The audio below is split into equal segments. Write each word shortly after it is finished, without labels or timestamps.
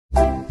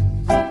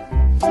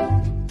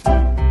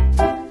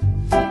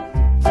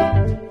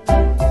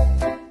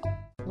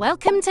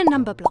Welcome to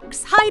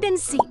Numberblocks Hide and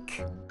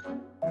Seek.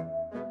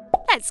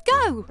 Let's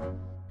go!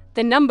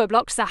 The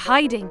Numberblocks are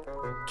hiding.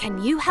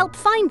 Can you help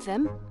find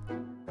them?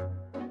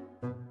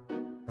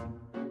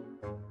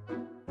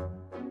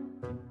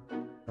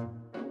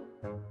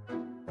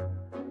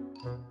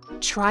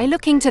 Try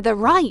looking to the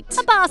right.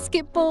 A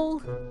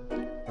basketball.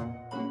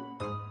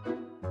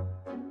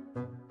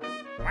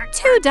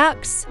 2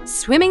 ducks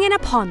swimming in a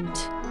pond.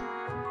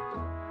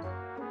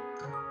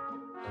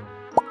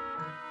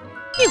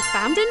 You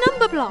found a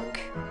number block.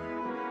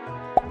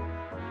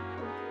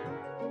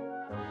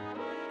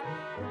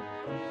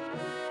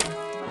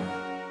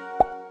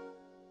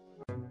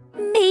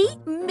 Me!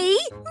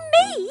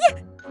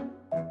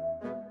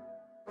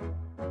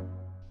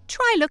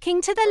 Try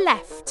looking to the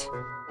left.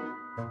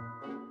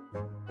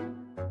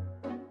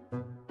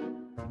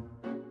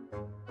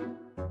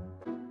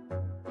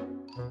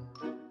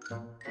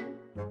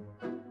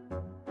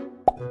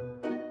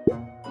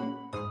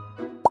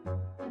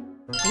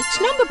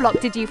 Which number block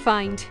did you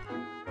find?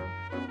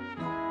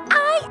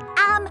 I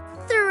am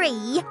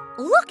 3.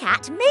 Look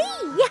at me!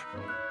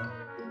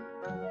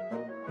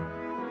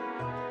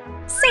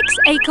 6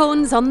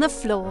 acorns on the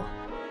floor.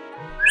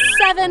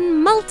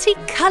 7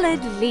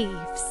 multicoloured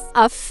leaves.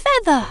 A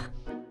feather.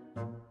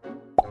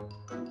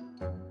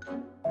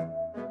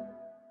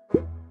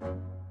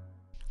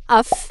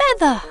 A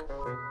feather.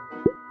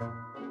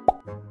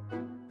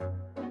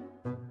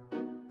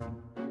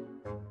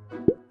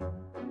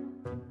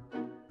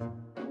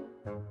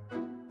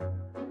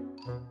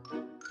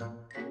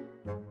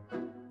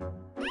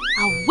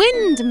 A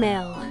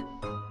windmill.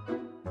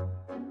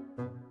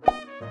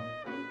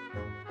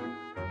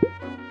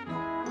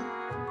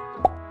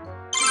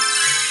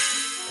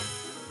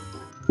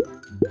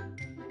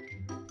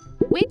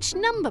 Which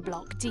number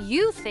block do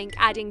you think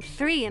adding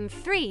 3 and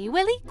 3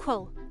 will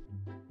equal?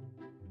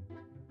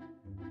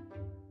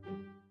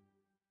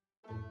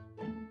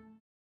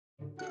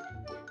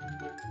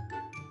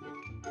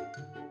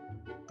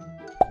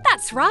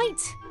 That's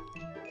right!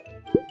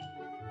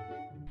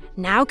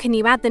 Now can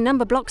you add the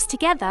number blocks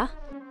together?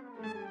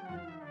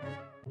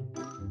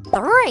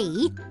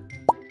 3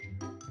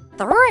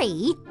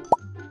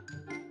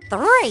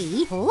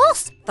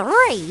 plus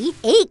 3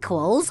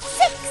 equals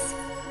 6.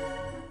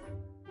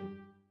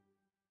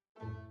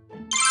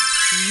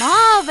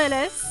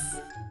 Marvellous!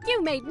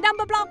 You made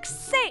number block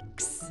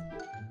 6.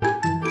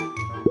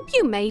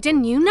 You made a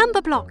new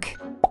number block.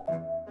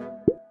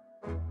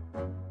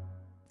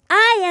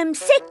 I am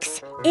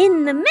 6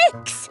 in the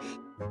mix.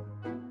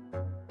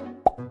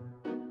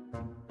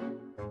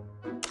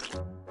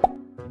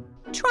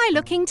 Try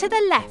looking to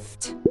the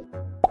left.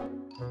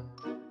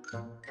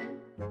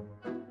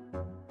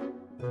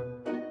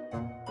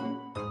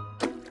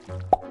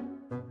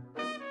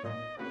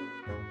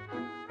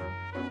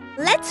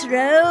 Let's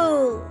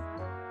roll.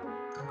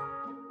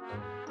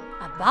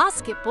 A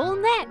basketball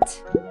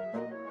net.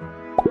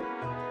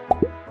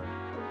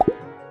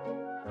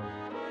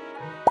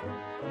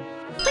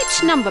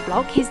 Which number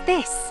block is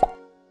this?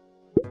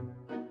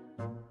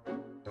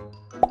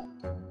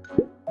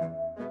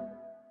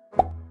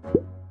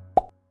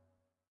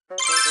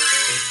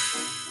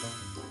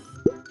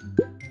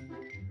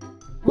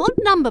 What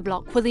number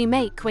block will you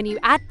make when you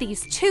add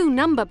these 2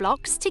 number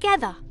blocks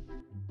together?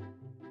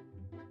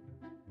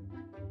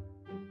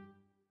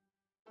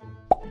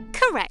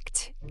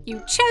 Correct! You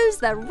chose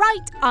the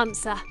right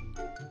answer.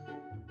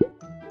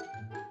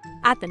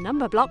 Add the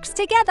number blocks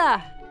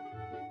together.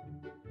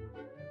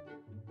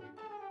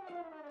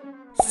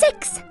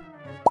 6.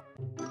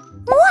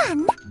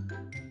 1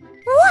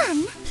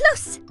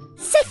 plus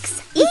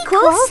 6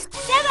 equals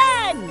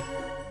 7.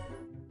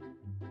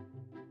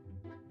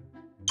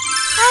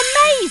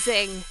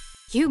 Amazing!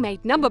 You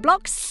made number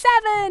block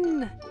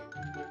 7.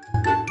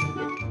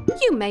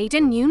 You made a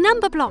new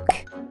number block.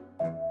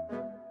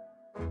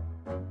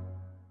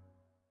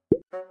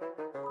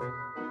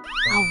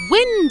 A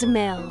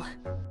windmill.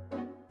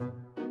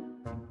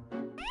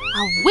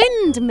 A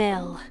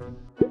windmill.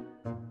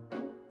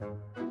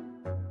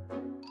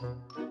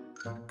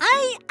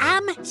 I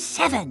am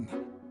 7.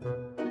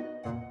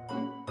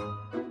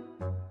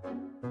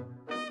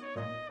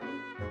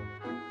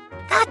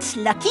 That's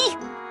lucky.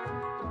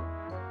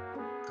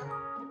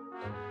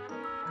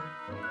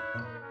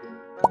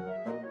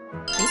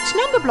 Which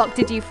number block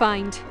did you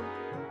find?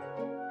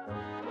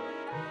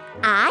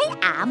 I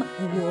am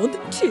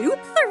 1, 2,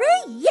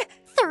 3.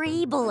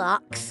 3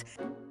 blocks.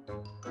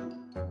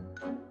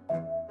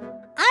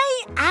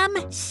 I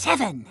am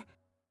 7.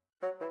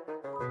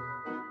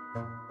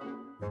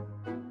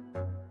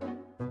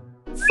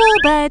 4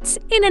 birds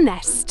in a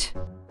nest.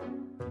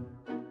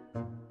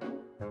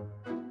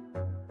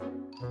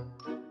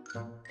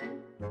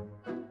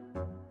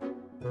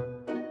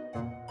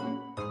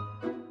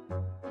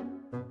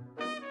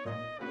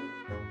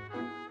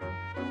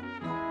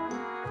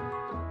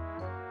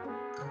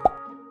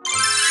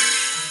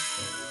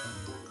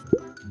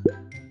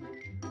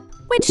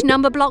 Which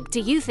number block do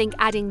you think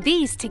adding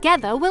these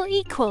together will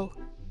equal?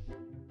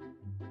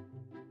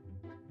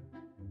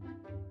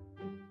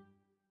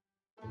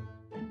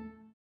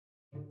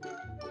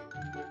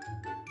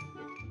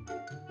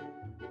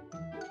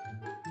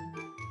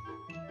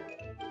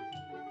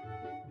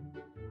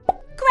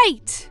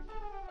 Great!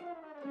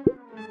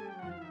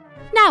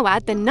 Now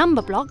add the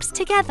number blocks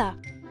together.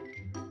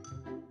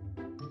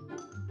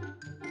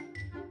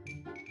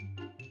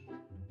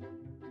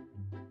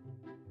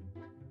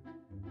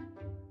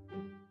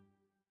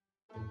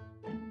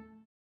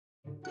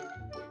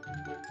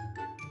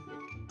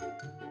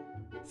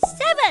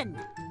 Seven.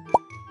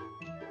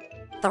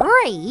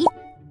 3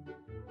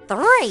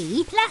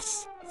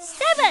 Plus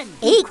 7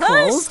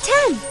 equals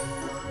 10.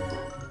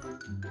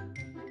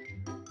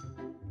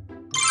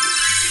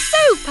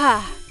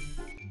 Super!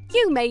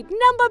 You made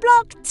number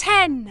block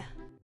 10.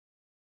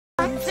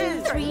 1,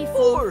 2, 3,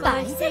 4,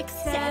 5, 6,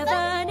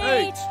 7,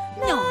 8,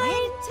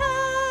 9,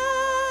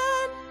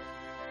 10.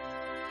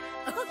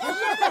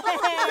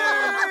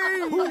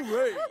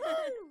 Hooray!